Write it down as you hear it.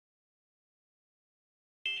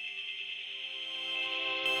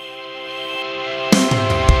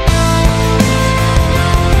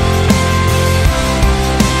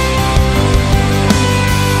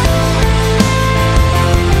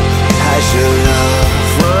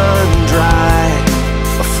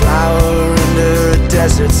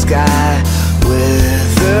desert sky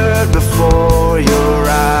withered before your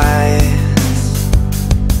eyes?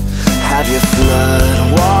 Have your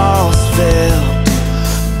flood walls filled,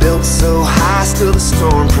 built so high still the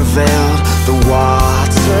storm prevailed? The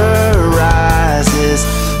water rises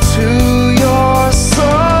to your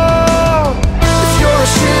soul. If you're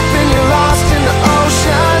a ship and you're lost in the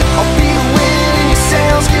ocean, I'll be the wind and your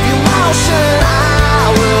sails give you motion.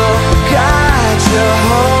 I will guide you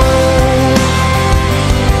home.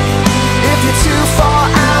 If you're too far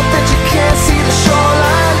out that you can't see the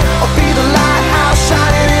shoreline, I'll be the lighthouse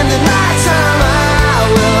shining in the nighttime. I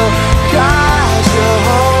will guide you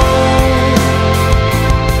home.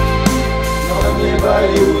 Но не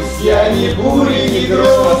боюсь я ни бури, ни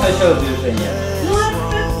грома. Сначала движение.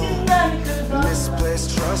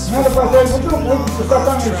 Надо поставить бутылку, вот, по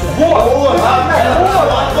стакану. Вот!